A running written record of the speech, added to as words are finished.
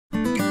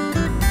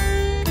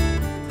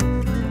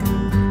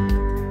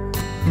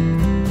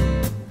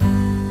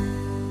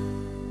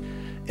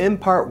In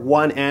part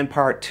 1 and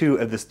part 2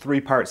 of this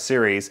 3-part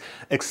series,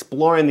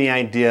 exploring the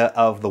idea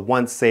of the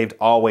once saved,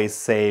 always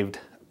saved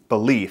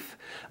belief,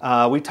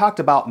 we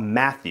talked about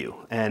Matthew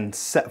and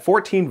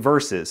 14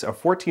 verses or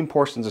 14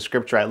 portions of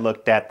scripture I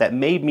looked at that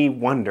made me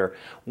wonder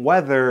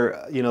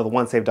whether, the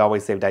once saved,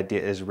 always saved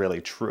idea is really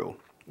true.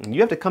 And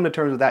you have to come to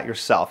terms with that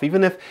yourself.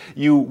 Even if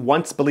you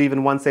once believe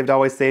in once saved,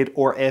 always saved,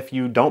 or if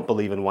you don't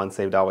believe in once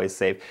saved, always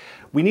saved,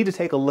 we need to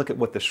take a look at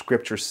what the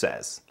scripture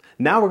says.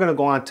 Now we're going to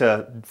go on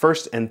to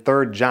 1st and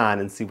 3rd John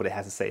and see what it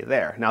has to say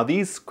there. Now,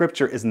 these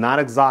scripture is not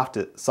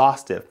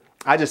exhaustive.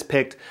 I just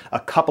picked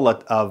a couple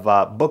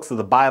of books of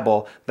the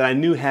Bible that I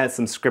knew had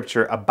some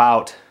scripture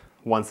about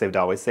once saved,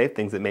 always saved,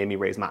 things that made me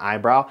raise my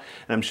eyebrow,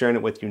 and I'm sharing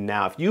it with you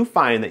now. If you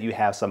find that you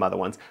have some other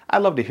ones, I'd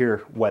love to hear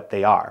what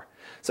they are.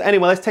 So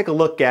anyway, let's take a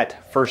look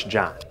at 1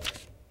 John.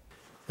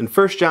 In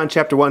 1 John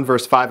chapter 1,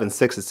 verse 5 and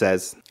 6, it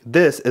says,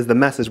 "This is the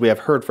message we have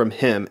heard from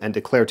him and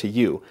declare to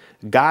you.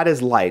 God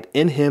is light.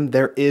 In him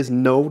there is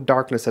no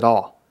darkness at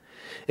all.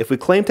 If we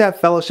claim to have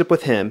fellowship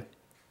with him,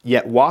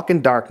 yet walk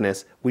in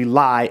darkness, we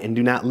lie and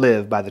do not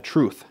live by the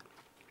truth."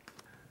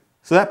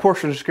 So that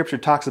portion of scripture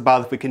talks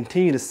about if we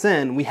continue to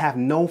sin, we have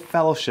no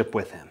fellowship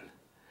with him.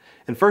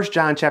 In 1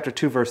 John chapter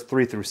 2, verse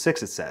 3 through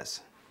 6, it says,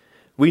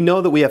 "We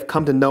know that we have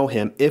come to know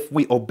him if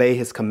we obey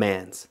his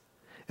commands.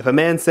 If a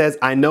man says,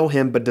 'I know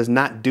him,' but does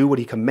not do what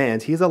he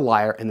commands, he is a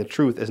liar and the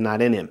truth is not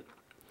in him.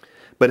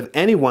 But if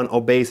anyone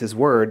obeys his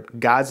word,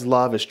 God's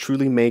love is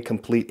truly made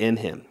complete in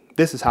him.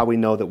 This is how we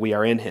know that we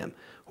are in him.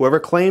 Whoever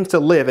claims to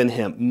live in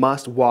him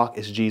must walk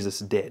as Jesus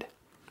did."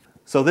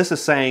 So this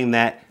is saying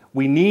that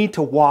we need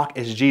to walk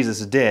as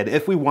Jesus did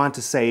if we want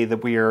to say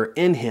that we are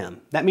in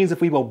him. That means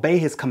if we obey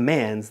his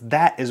commands,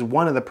 that is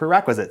one of the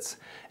prerequisites,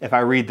 if I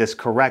read this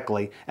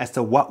correctly, as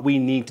to what we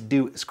need to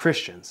do as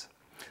Christians.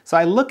 So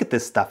I look at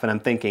this stuff and I'm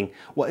thinking,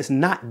 well, it's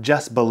not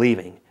just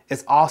believing.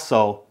 It's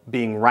also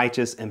being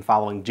righteous and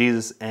following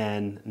Jesus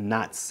and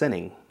not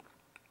sinning.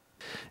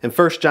 In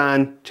 1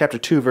 John chapter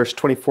 2, verse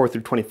 24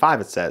 through 25,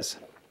 it says,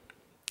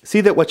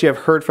 "See that what you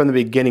have heard from the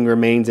beginning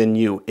remains in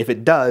you. If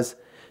it does,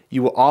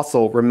 you will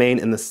also remain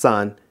in the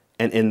Son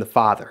and in the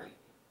Father.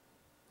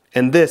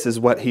 And this is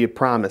what he had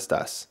promised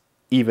us,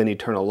 even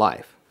eternal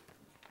life."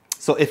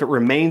 So if it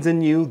remains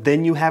in you,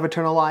 then you have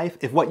eternal life.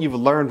 If what you've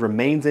learned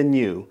remains in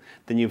you,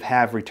 then you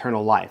have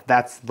eternal life.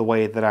 That's the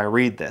way that I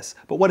read this.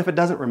 But what if it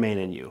doesn't remain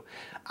in you?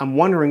 I'm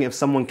wondering if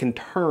someone can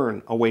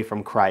turn away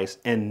from Christ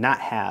and not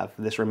have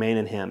this remain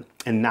in him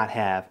and not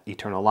have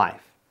eternal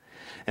life.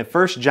 In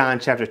 1 John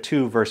chapter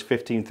 2, verse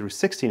 15 through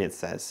 16, it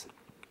says,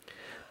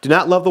 "Do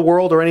not love the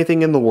world or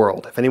anything in the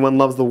world. If anyone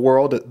loves the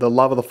world, the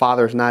love of the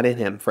Father is not in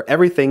him. For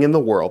everything in the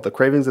world, the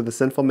cravings of the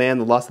sinful man,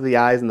 the lust of the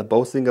eyes, and the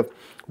boasting of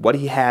what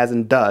he has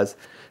and does,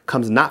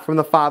 comes not from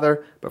the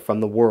Father, but from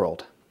the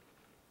world."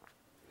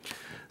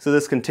 So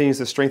this continues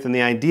to strengthen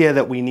the idea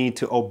that we need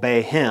to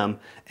obey him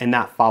and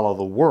not follow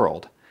the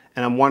world.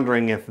 And I'm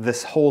wondering if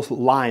this whole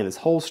line, this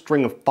whole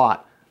string of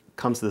thought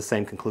comes to the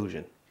same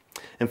conclusion.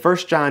 In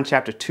 1 John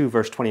chapter 2,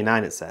 verse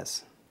 29, it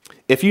says,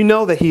 "If you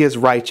know that he is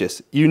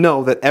righteous, you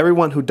know that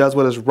everyone who does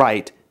what is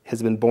right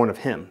has been born of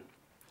him."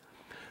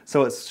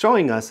 So it's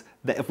showing us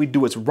that if we do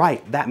what's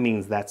right, that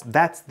means that's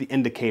the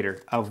indicator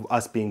of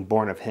us being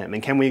born of him.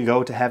 And can we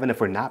go to heaven if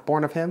we're not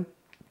born of him?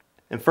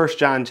 In 1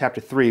 John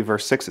chapter 3,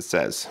 verse 6, it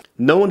says,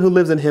 "No one who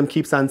lives in him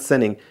keeps on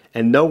sinning,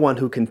 and no one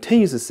who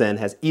continues to sin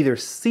has either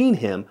seen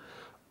him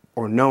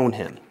or known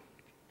him."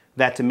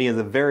 That to me is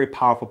a very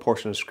powerful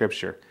portion of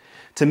scripture.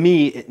 To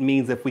me, it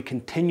means if we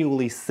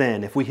continually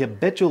sin, if we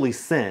habitually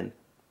sin,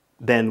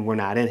 then we're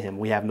not in him.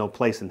 We have no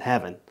place in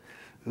heaven.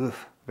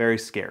 Oof, very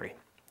scary.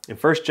 In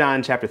 1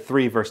 John chapter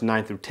 3, verse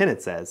 9 through 10,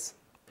 it says,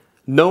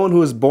 "No one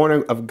who is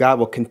born of God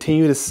will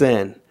continue to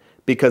sin,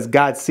 because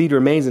God's seed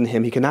remains in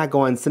him. He cannot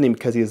go on sinning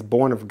because he is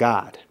born of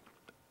God.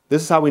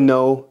 This is how we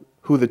know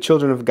who the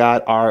children of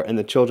God are and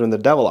the children of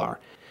the devil are.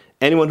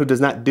 Anyone who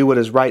does not do what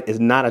is right is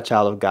not a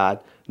child of God,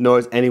 nor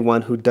is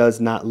anyone who does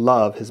not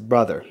love his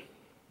brother."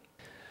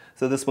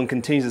 So this one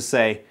continues to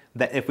say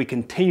that if we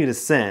continue to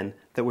sin,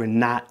 that we're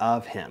not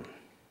of him.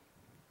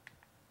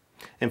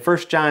 In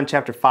 1 John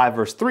chapter 5,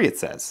 verse 3, it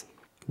says,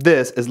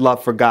 "This is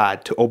love for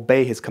God, to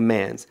obey his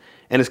commands,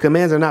 and his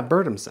commands are not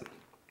burdensome."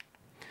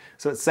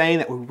 So it's saying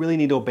that we really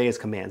need to obey his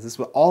commands. This is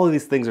what all of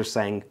these things are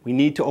saying. We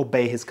need to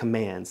obey his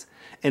commands.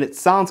 And it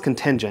sounds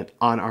contingent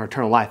on our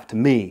eternal life to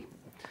me.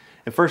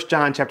 In 1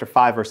 John chapter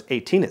 5, verse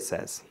 18, it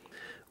says,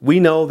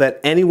 "We know that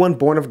anyone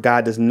born of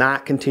God does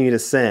not continue to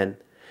sin.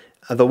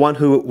 The one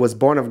who was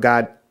born of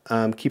God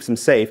keeps him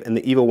safe, and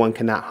the evil one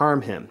cannot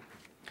harm him."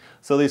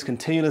 So these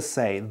continue to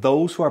say,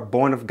 those who are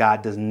born of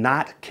God does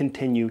not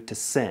continue to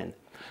sin.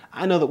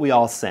 I know that we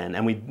all sin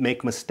and we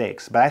make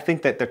mistakes, but I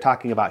think that they're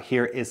talking about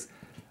here is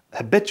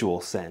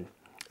habitual sin.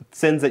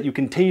 Sins that you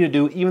continue to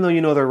do, even though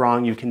you know they're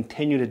wrong, you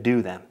continue to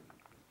do them.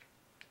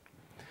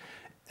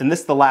 And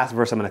this is the last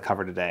verse I'm going to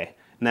cover today,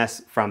 and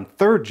that's from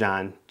 3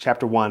 John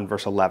chapter 1,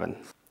 verse 11.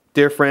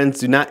 "Dear friends,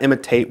 do not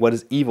imitate what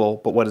is evil,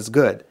 but what is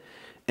good.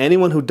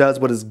 Anyone who does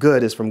what is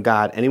good is from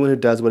God. Anyone who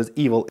does what is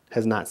evil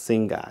has not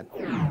seen God."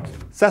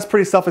 So that's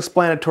pretty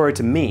self-explanatory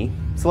to me,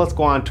 so let's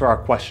go on to our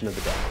question of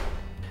the day.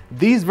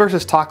 These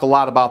verses talk a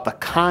lot about the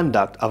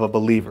conduct of a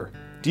believer.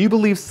 Do you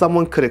believe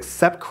someone could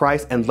accept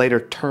Christ and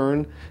later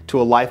turn to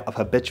a life of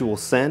habitual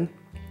sin?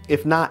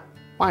 If not,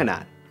 why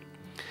not?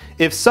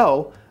 If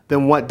so,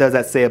 then what does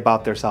that say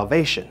about their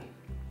salvation?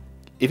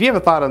 If you have a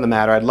thought on the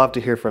matter, I'd love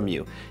to hear from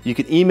you. You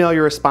can email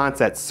your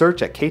response at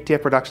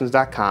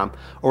search@ktfproductions.com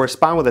or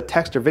respond with a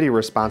text or video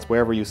response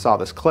wherever you saw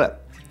this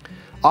clip.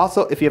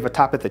 Also, if you have a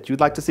topic that you'd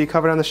like to see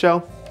covered on the show,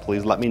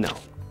 please let me know.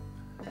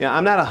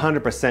 I'm not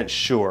 100%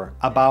 sure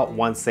about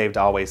once saved,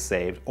 always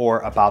saved, or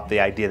about the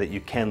idea that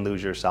you can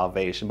lose your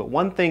salvation, but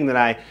one thing that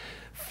I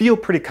feel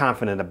pretty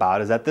confident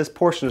about is that this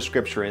portion of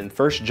scripture in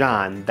 1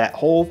 John, that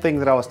whole thing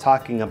that I was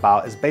talking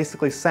about, is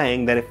basically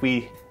saying that if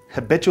we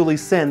habitually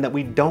sin, that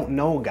we don't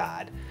know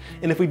God.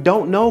 And if we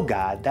don't know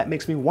God, that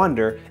makes me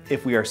wonder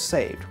if we are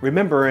saved.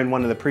 Remember in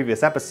one of the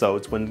previous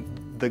episodes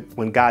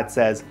when God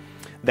says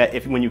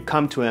that when you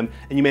come to him,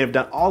 and you may have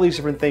done all these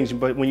different things,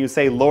 but when you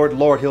say, Lord,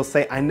 Lord, he'll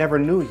say, I never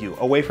knew you.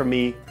 Away from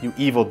me, you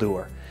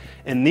evildoer.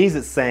 And these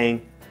it's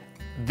saying,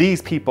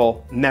 these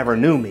people never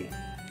knew me.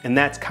 And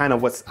that's kind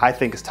of what I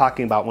think is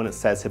talking about when it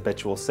says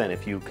habitual sin.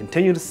 If you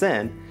continue to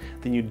sin,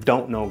 then you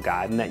don't know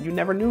God and that you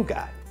never knew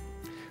God.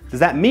 Does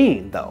that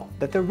mean, though,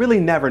 that they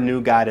really never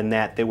knew God and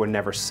that they were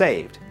never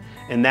saved?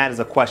 And that is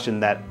a question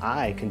that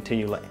I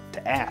continue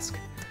to ask.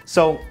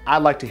 So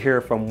I'd like to hear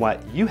from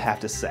what you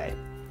have to say.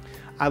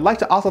 I'd like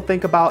to also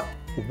think about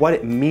what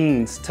it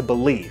means to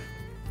believe,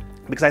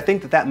 because I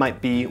think that that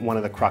might be one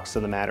of the crux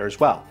of the matter as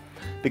well.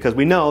 Because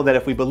we know that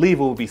if we believe,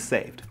 we will be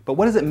saved. But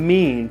what does it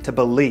mean to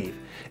believe?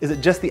 Is it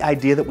just the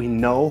idea that we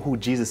know who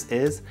Jesus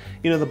is?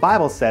 The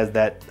Bible says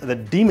that the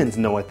demons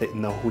know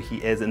who he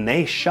is and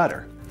they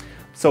shudder.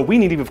 So we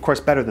need to be, of course,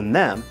 better than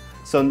them.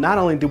 So not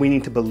only do we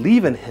need to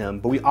believe in him,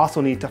 but we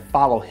also need to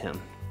follow him.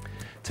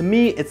 To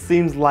me, it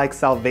seems like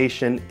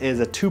salvation is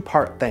a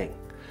two-part thing.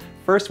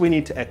 First, we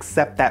need to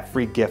accept that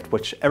free gift,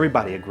 which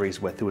everybody agrees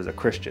with who is a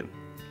Christian.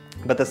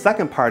 But the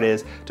second part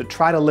is to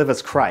try to live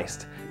as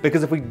Christ.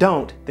 Because if we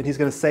don't, then he's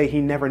going to say he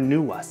never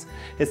knew us.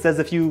 It says,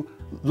 if you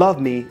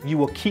love me, you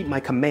will keep my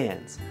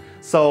commands.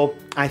 So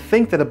I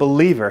think that a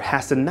believer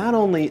has to not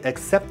only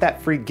accept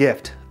that free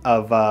gift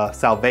of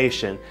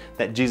salvation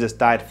that Jesus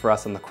died for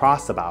us on the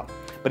cross about,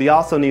 but he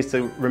also needs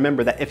to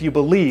remember that if you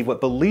believe,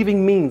 what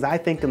believing means, I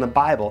think, in the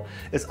Bible,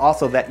 is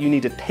also that you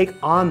need to take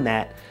on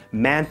that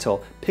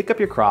mantle, pick up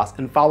your cross,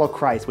 and follow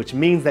Christ, which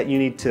means that you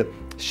need to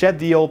shed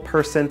the old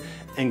person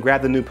and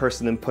grab the new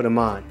person and put him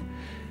on.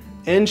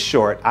 In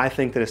short, I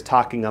think that it's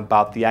talking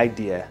about the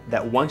idea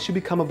that once you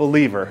become a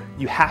believer,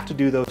 you have to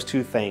do those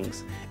two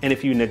things. And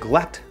if you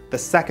neglect the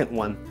second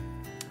one,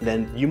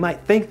 then you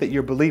might think that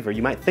you're a believer,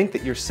 you might think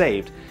that you're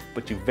saved,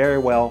 but you very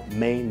well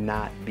may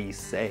not be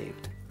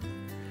saved.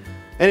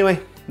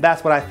 Anyway,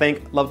 that's what I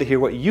think. Love to hear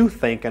what you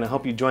think, and I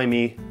hope you join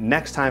me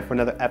next time for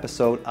another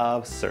episode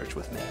of Search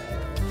with Me.